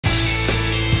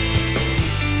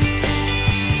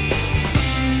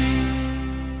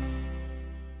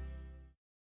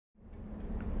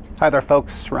Hi there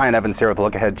folks, Ryan Evans here with a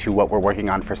look ahead to what we're working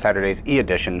on for Saturday's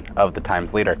e-edition of the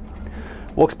Times Leader.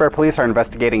 Wilkes-Barre police are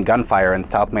investigating gunfire in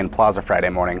South Main Plaza Friday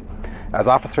morning. As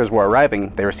officers were arriving,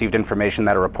 they received information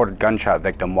that a reported gunshot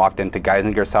victim walked into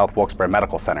Geisinger South Wilkes-Barre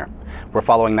Medical Center. We're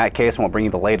following that case and we'll bring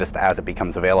you the latest as it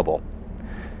becomes available.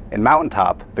 In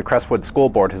Mountaintop, the Crestwood School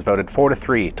Board has voted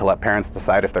 4-3 to let parents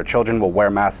decide if their children will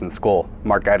wear masks in school.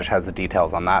 Mark Geidish has the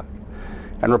details on that.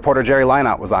 And reporter Jerry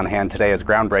Leinott was on hand today as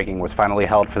groundbreaking was finally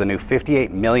held for the new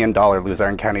 $58 million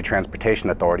Luzerne County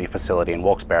Transportation Authority facility in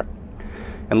Wilkes-Barre.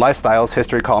 In Lifestyles,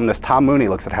 history columnist Tom Mooney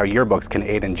looks at how yearbooks can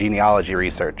aid in genealogy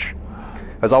research.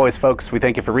 As always, folks, we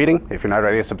thank you for reading. If you're not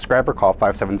already a subscriber, call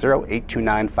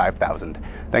 570-829-5000.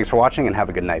 Thanks for watching and have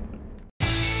a good night.